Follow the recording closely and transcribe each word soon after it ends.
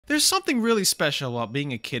There's something really special about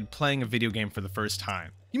being a kid playing a video game for the first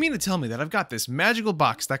time. You mean to tell me that I've got this magical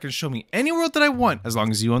box that can show me any world that I want as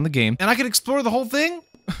long as you own the game, and I can explore the whole thing?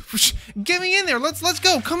 Get me in there, let's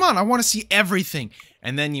go, come on, I want to see everything.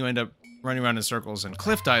 And then you end up running around in circles and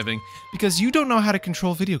cliff diving because you don't know how to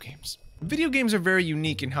control video games. Video games are very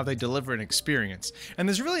unique in how they deliver an experience, and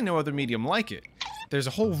there's really no other medium like it. There's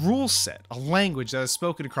a whole rule set, a language that is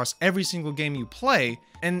spoken across every single game you play,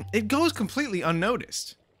 and it goes completely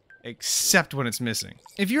unnoticed. Except when it's missing.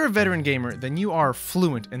 If you're a veteran gamer, then you are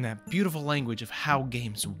fluent in that beautiful language of how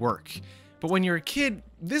games work. But when you're a kid,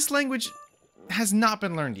 this language has not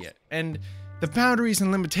been learned yet, and the boundaries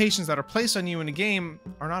and limitations that are placed on you in a game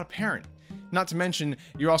are not apparent. Not to mention,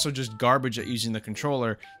 you're also just garbage at using the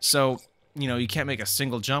controller, so, you know, you can't make a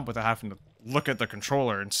single jump without having to look at the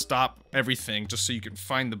controller and stop everything just so you can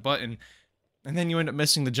find the button, and then you end up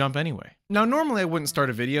missing the jump anyway. Now, normally I wouldn't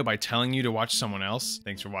start a video by telling you to watch someone else.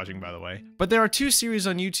 Thanks for watching, by the way. But there are two series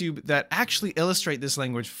on YouTube that actually illustrate this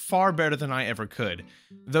language far better than I ever could.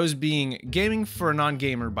 Those being Gaming for a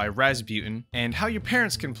Non-Gamer by Rasputin and How Your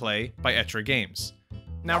Parents Can Play by Etra Games.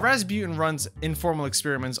 Now, Rasputin runs informal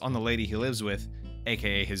experiments on the lady he lives with,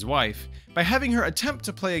 aka his wife, by having her attempt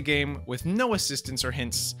to play a game with no assistance or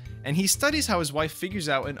hints, and he studies how his wife figures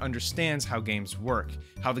out and understands how games work,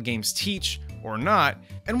 how the games teach, or not,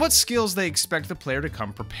 and what skills they expect the player to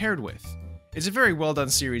come prepared with. It's a very well done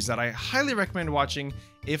series that I highly recommend watching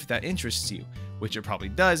if that interests you, which it probably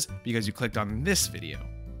does because you clicked on this video.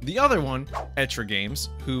 The other one, Etra Games,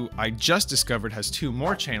 who I just discovered has 2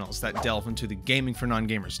 more channels that delve into the gaming for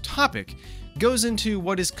non-gamers topic, goes into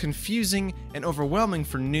what is confusing and overwhelming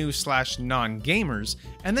for new/non-gamers,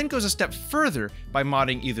 and then goes a step further by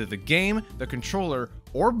modding either the game, the controller,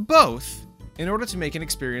 or both in order to make an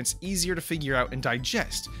experience easier to figure out and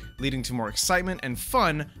digest, leading to more excitement and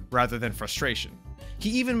fun rather than frustration. He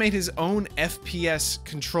even made his own FPS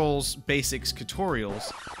controls basics tutorial,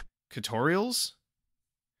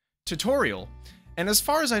 and as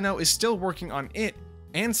far as I know is still working on it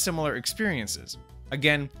and similar experiences.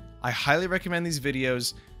 Again, I highly recommend these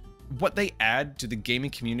videos. What they add to the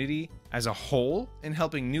gaming community as a whole in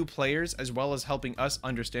helping new players as well as helping us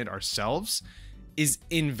understand ourselves is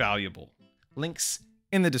invaluable. Links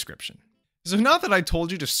in the description. So now that I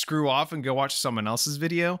told you to screw off and go watch someone else's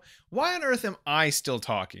video, why on earth am I still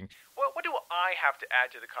talking? What do I have to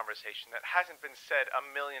add to the conversation that hasn't been said a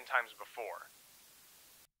million times before?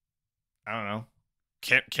 I don't know.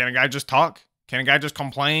 Can a guy just talk? Can a guy just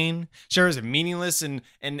complain? Share his meaningless and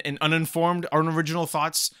uninformed, unoriginal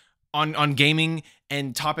thoughts on gaming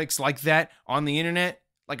and topics like that on the internet?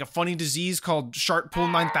 Like a funny disease called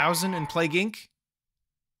Sharkpool 9000 and Plague Inc.?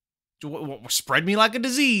 Spread me like a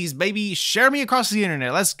disease, baby. Share me across the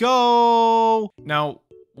internet. Let's go. Now,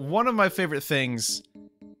 one of my favorite things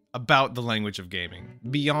about the language of gaming,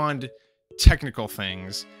 beyond technical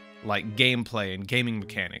things like gameplay and gaming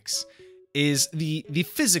mechanics, is the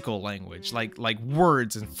physical language, like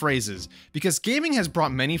words and phrases, because gaming has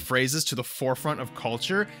brought many phrases to the forefront of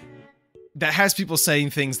culture that has people saying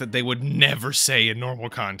things that they would never say in normal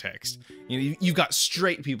context. You know, you've got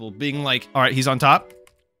straight people being like, all right, he's on top.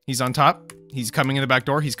 He's on top. He's coming in the back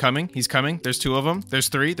door. He's coming. He's coming. There's 2 of them. There's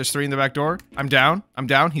 3. There's 3 in the back door. I'm down. I'm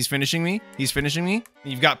down. He's finishing me. He's finishing me.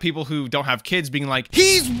 And you've got people who don't have kids being like,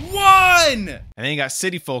 he's won! And then you got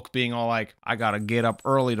city folk being all like, I gotta get up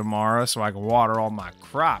early tomorrow so I can water all my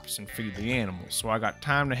crops and feed the animals. So I got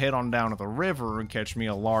time to head on down to the river and catch me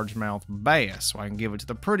a largemouth bass so I can give it to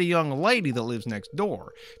the pretty young lady that lives next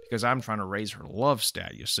door because I'm trying to raise her love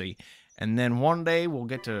stat, you see. And then one day we'll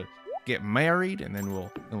get married, and then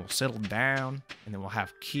we'll settle down, and then we'll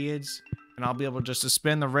have kids, and I'll be able just to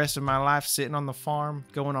spend the rest of my life sitting on the farm,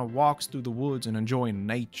 going on walks through the woods and enjoying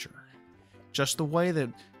nature. Just the way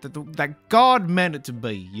that God meant it to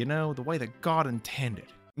be, you know, the way that God intended.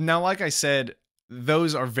 Now, like I said,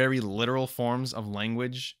 those are very literal forms of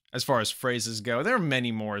language as far as phrases go. There are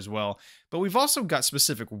many more as well, but we've also got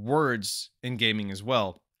specific words in gaming as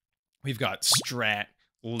well. We've got strat,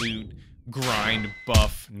 loot, grind,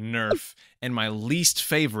 buff, nerf, and my least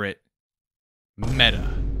favorite, meta.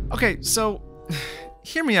 Okay, so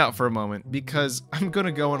hear me out for a moment because I'm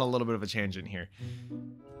gonna go on a little bit of a tangent here.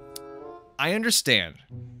 I understand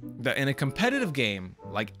that in a competitive game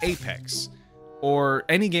like Apex, or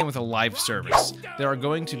any game with a live service, there are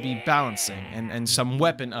going to be balancing and some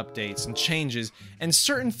weapon updates and changes, and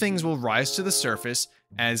certain things will rise to the surface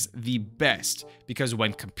as the best, because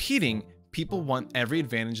when competing, people want every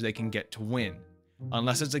advantage they can get to win.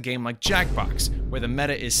 Unless it's a game like Jackbox, where the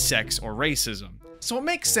meta is sex or racism. So it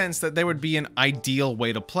makes sense that there would be an ideal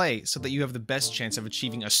way to play so that you have the best chance of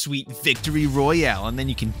achieving a sweet victory royale, and then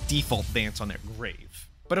you can default dance on their grave.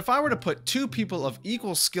 But if I were to put two people of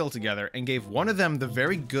equal skill together and gave one of them the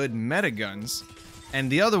very good meta guns and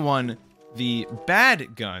the other one the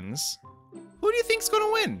bad guns, who do you think's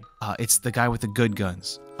gonna win? It's the guy with the good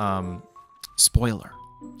guns. Spoiler.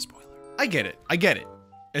 I get it.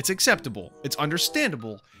 It's acceptable, it's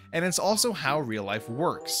understandable, and it's also how real life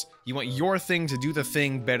works. You want your thing to do the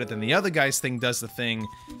thing better than the other guy's thing does the thing,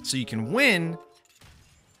 so you can win.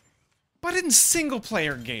 But in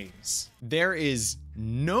single-player games, there is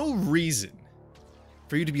no reason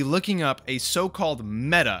for you to be looking up a so-called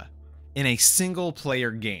meta in a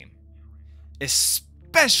single-player game,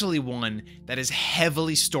 especially one that is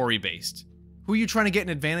heavily story-based. Who are you trying to get an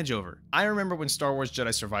advantage over? I remember when Star Wars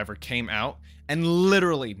Jedi Survivor came out, and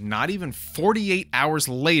literally not even 48 hours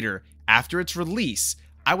later, after its release,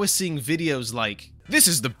 I was seeing videos like, "This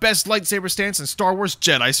is the best lightsaber stance in Star Wars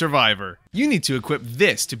Jedi Survivor. You need to equip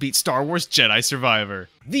this to beat Star Wars Jedi Survivor.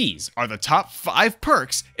 These are the top 5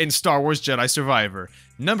 perks in Star Wars Jedi Survivor.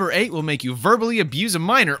 Number 8 will make you verbally abuse a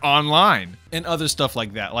minor online." And other stuff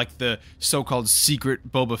like that, like the so-called secret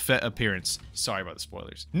Boba Fett appearance. Sorry about the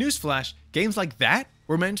spoilers. Newsflash, games like that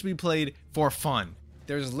were meant to be played for fun.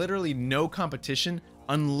 There's literally no competition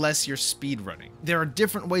unless you're speedrunning. There are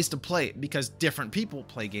different ways to play it because different people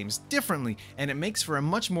play games differently, and it makes for a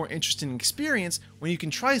much more interesting experience when you can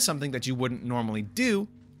try something that you wouldn't normally do,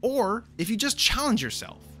 or if you just challenge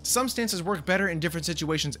yourself. Some stances work better in different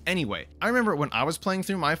situations anyway. I remember when I was playing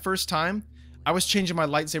through my first time, I was changing my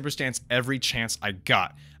lightsaber stance every chance I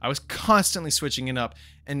got. I was constantly switching it up,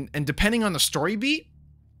 and depending on the story beat,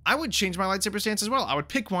 I would change my lightsaber stance as well. I would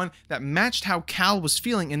pick one that matched how Cal was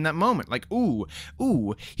feeling in that moment. Like, ooh,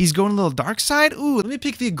 he's going a little dark side? Ooh, let me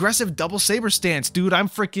pick the aggressive double saber stance, dude. I'm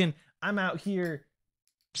out here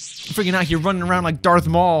running around like Darth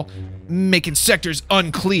Maul, making sectors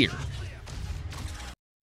unclear.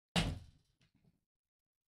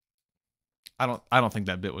 I don't think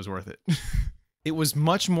that bit was worth it. It was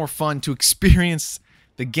much more fun to experience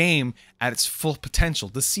the game at its full potential,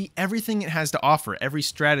 to see everything it has to offer, every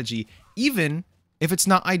strategy, even if it's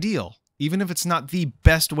not ideal, even if it's not the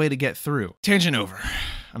best way to get through. Tangent over.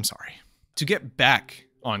 I'm sorry. To get back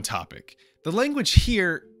on topic, the language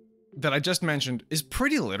here that I just mentioned is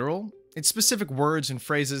pretty literal. It's specific words and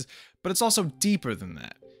phrases, but it's also deeper than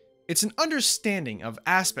that. It's an understanding of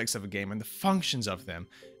aspects of a game and the functions of them,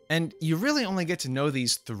 and you really only get to know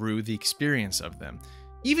these through the experience of them.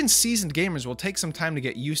 Even seasoned gamers will take some time to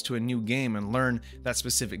get used to a new game and learn that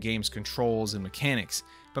specific game's controls and mechanics,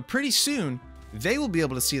 but pretty soon, they will be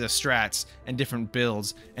able to see the strats and different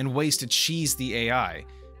builds and ways to cheese the AI.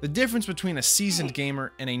 The difference between a seasoned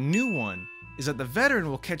gamer and a new one is that the veteran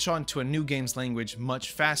will catch on to a new game's language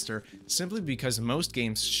much faster, simply because most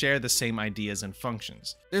games share the same ideas and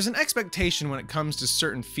functions. There's an expectation when it comes to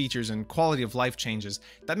certain features and quality of life changes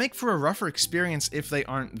that make for a rougher experience if they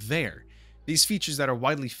aren't there. These features that are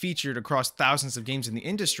widely featured across thousands of games in the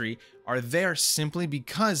industry are there simply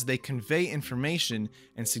because they convey information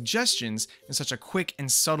and suggestions in such a quick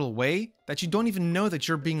and subtle way that you don't even know that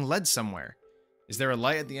you're being led somewhere. Is there a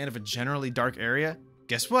light at the end of a generally dark area?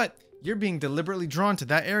 Guess what? You're being deliberately drawn to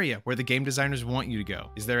that area where the game designers want you to go.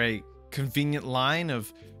 Is there a convenient line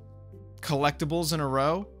of collectibles in a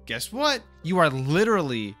row? Guess what? You are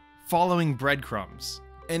literally following breadcrumbs.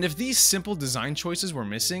 And if these simple design choices were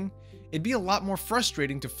missing, it'd be a lot more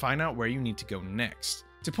frustrating to find out where you need to go next.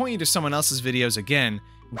 To point you to someone else's videos again,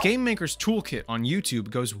 Game Maker's Toolkit on YouTube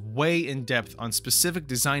goes way in depth on specific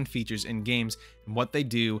design features in games and what they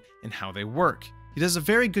do and how they work. He does a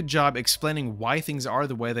very good job explaining why things are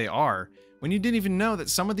the way they are, when you didn't even know that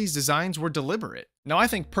some of these designs were deliberate. Now, I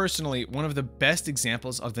think personally, one of the best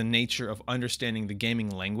examples of the nature of understanding the gaming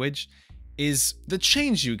language is the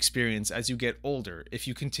change you experience as you get older if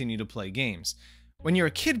you continue to play games. When you're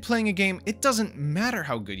a kid playing a game, it doesn't matter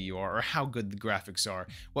how good you are or how good the graphics are.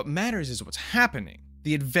 What matters is what's happening.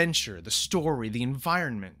 The adventure, the story, the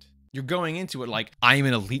environment. You're going into it like, I am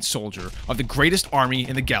an elite soldier of the greatest army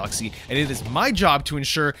in the galaxy, and it is my job to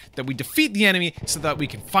ensure that we defeat the enemy so that we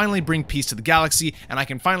can finally bring peace to the galaxy, and I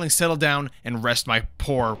can finally settle down and rest my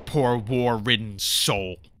poor war-ridden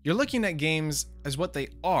soul. You're looking at games as what they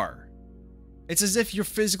are. It's as if you're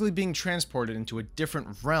physically being transported into a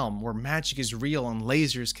different realm where magic is real and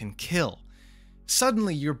lasers can kill.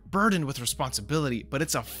 Suddenly, you're burdened with responsibility, but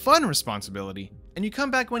it's a fun responsibility, and you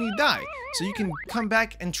come back when you die, so you can come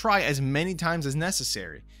back and try as many times as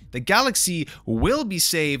necessary. The galaxy will be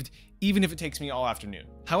saved, even if it takes me all afternoon.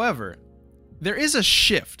 However, there is a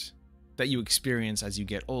shift that you experience as you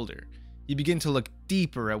get older. You begin to look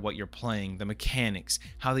deeper at what you're playing, the mechanics,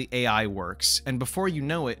 how the AI works, and before you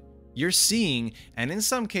know it, you're seeing, and in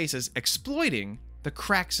some cases exploiting, the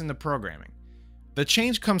cracks in the programming. The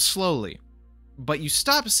change comes slowly, but you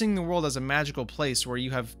stop seeing the world as a magical place where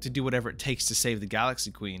you have to do whatever it takes to save the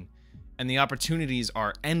Galaxy Queen, and the opportunities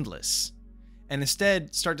are endless, and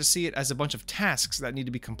instead start to see it as a bunch of tasks that need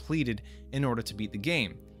to be completed in order to beat the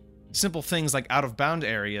game. Simple things like out-of-bound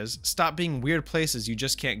areas stop being weird places you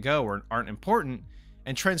just can't go or aren't important,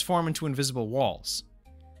 and transform into invisible walls.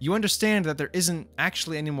 You understand that there isn't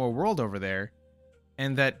actually any more world over there,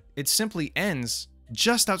 and that it simply ends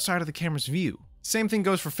just outside of the camera's view. Same thing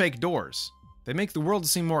goes for fake doors. They make the world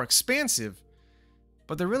seem more expansive,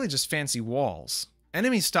 but they're really just fancy walls.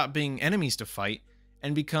 Enemies stop being enemies to fight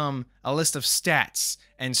and become a list of stats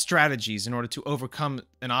and strategies in order to overcome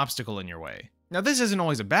an obstacle in your way. Now, this isn't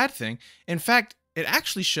always a bad thing. In fact, it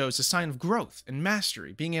actually shows a sign of growth and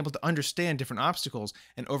mastery, being able to understand different obstacles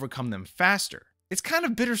and overcome them faster. It's kind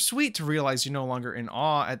of bittersweet to realize you're no longer in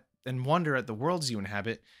awe at and wonder at the worlds you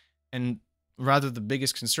inhabit, and rather the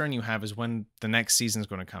biggest concern you have is when the next season is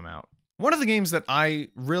going to come out. One of the games that I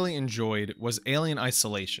really enjoyed was Alien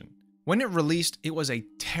Isolation. When it released, it was a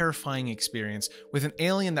terrifying experience with an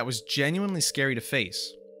alien that was genuinely scary to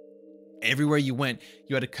face. Everywhere you went,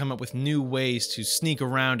 you had to come up with new ways to sneak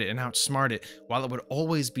around it and outsmart it, while it would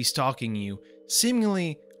always be stalking you,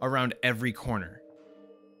 seemingly around every corner.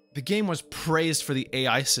 The game was praised for the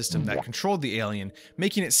AI system that controlled the alien,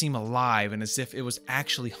 making it seem alive and as if it was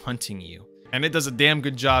actually hunting you. And it does a damn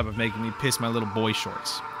good job of making me piss my little boy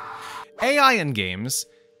shorts. AI in Games,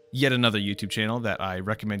 yet another YouTube channel that I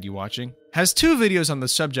recommend you watching, has 2 videos on the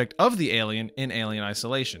subject of the alien in Alien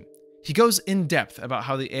Isolation. He goes in depth about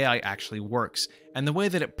how the AI actually works, and the way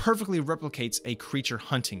that it perfectly replicates a creature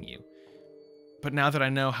hunting you. But now that I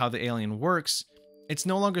know how the alien works, it's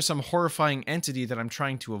no longer some horrifying entity that I'm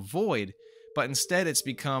trying to avoid, but instead it's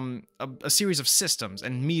become a series of systems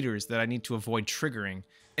and meters that I need to avoid triggering.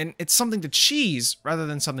 And it's something to cheese rather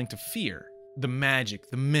than something to fear. The magic,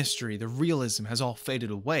 the mystery, the realism has all faded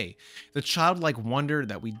away. The childlike wonder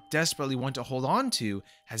that we desperately want to hold on to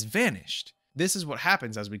has vanished. This is what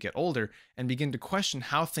happens as we get older and begin to question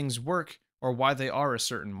how things work or why they are a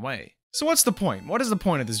certain way. So what's the point? What is the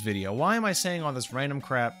point of this video? Why am I saying all this random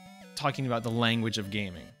crap talking about the language of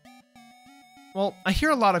gaming? Well, I hear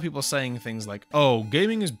a lot of people saying things like, oh,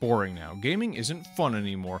 gaming is boring now. Gaming isn't fun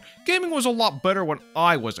anymore. Gaming was a lot better when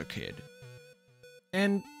I was a kid.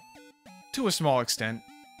 And to a small extent,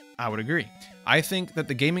 I would agree. I think that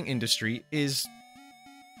the gaming industry is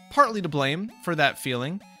partly to blame for that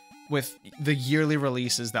feeling, with the yearly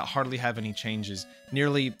releases that hardly have any changes,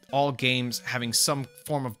 nearly all games having some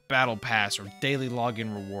form of battle pass or daily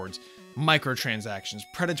login rewards, microtransactions,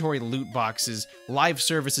 predatory loot boxes, live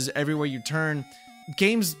services everywhere you turn,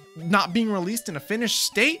 games not being released in a finished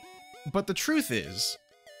state. But the truth is,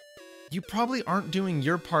 you probably aren't doing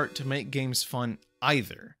your part to make games fun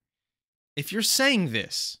either. If you're saying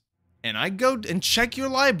this, and I go and check your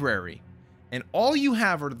library, and all you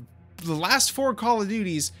have are the last 4 Call of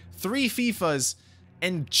Duties, 3 FIFAs,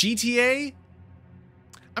 and GTA,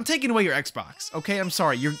 I'm taking away your Xbox, okay? I'm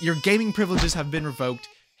sorry, your gaming privileges have been revoked.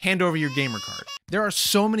 Hand over your gamer card. There are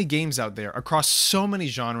so many games out there across so many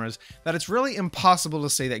genres that it's really impossible to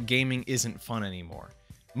say that gaming isn't fun anymore.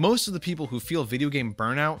 Most of the people who feel video game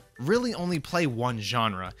burnout really only play one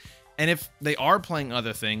genre, and if they are playing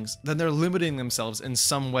other things, then they're limiting themselves in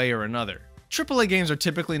some way or another. AAA games are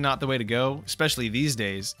typically not the way to go, especially these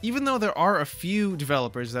days. Even though there are a few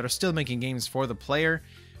developers that are still making games for the player,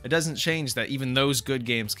 it doesn't change that even those good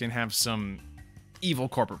games can have some evil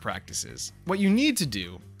corporate practices. What you need to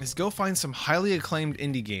do is go find some highly acclaimed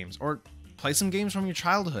indie games, or play some games from your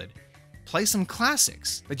childhood. Play some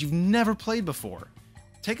classics that you've never played before.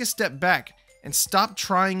 Take a step back and stop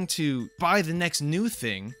trying to buy the next new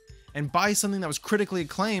thing and buy something that was critically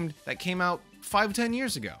acclaimed that came out 5-10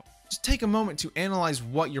 years ago. Just take a moment to analyze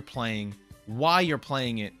what you're playing, why you're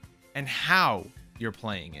playing it, and how you're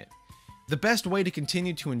playing it. The best way to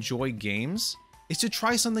continue to enjoy games is to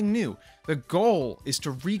try something new. The goal is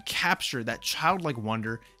to recapture that childlike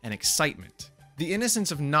wonder and excitement. The innocence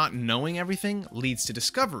of not knowing everything leads to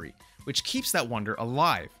discovery, which keeps that wonder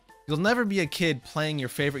alive. You'll never be a kid playing your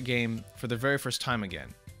favorite game for the very first time again,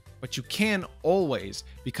 but you can always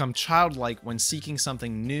become childlike when seeking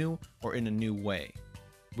something new or in a new way.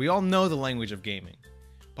 We all know the language of gaming,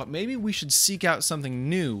 but maybe we should seek out something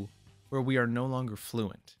new where we are no longer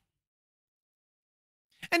fluent.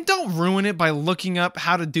 And don't ruin it by looking up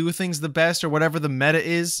how to do things the best or whatever the meta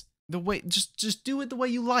is. Just do it the way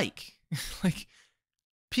you like. Like,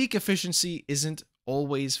 peak efficiency isn't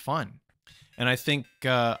always fun. and I think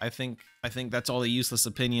that's all the useless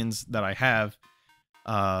opinions that I have.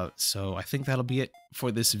 So I think that'll be it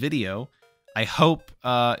for this video. I hope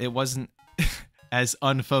it wasn't as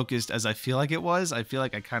unfocused as I feel like it was. I feel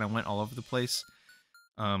like I kind of went all over the place.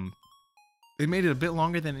 It made it a bit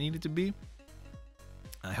longer than it needed to be.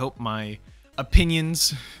 I hope my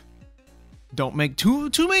opinions don't make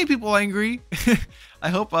too many people angry. I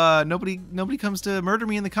hope nobody comes to murder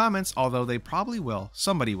me in the comments, although they probably will.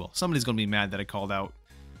 Somebody will. Somebody's gonna be mad that I called out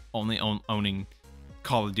only owning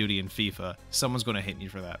Call of Duty and FIFA. Someone's gonna hate me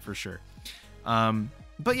for that for sure.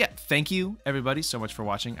 But yeah, thank you everybody so much for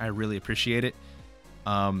watching. I really appreciate it.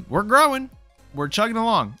 We're growing. We're chugging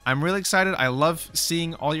along. I'm really excited. I love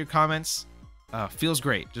seeing all your comments. Feels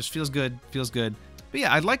great. Just feels good. Feels good. But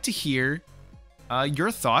yeah, I'd like to hear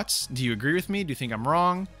your thoughts. Do you agree with me? Do you think I'm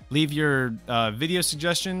wrong? Leave your video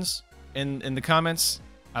suggestions in the comments.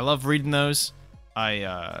 I love reading those.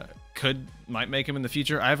 I might make them in the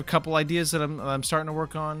future. I have a couple ideas that I'm starting to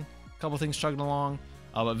work on. A couple things chugging along.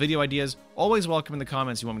 But video ideas, always welcome in the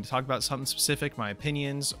comments. You want me to talk about something specific, my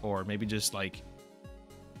opinions, or maybe just like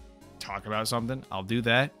talk about something, I'll do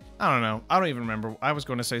that. I don't know. I don't even remember. I was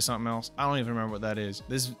going to say something else. I don't even remember what that is.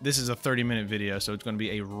 This is a 30-minute video, so it's going to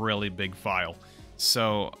be a really big file.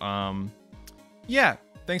 So, yeah,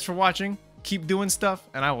 thanks for watching. Keep doing stuff,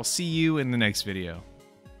 and I will see you in the next video.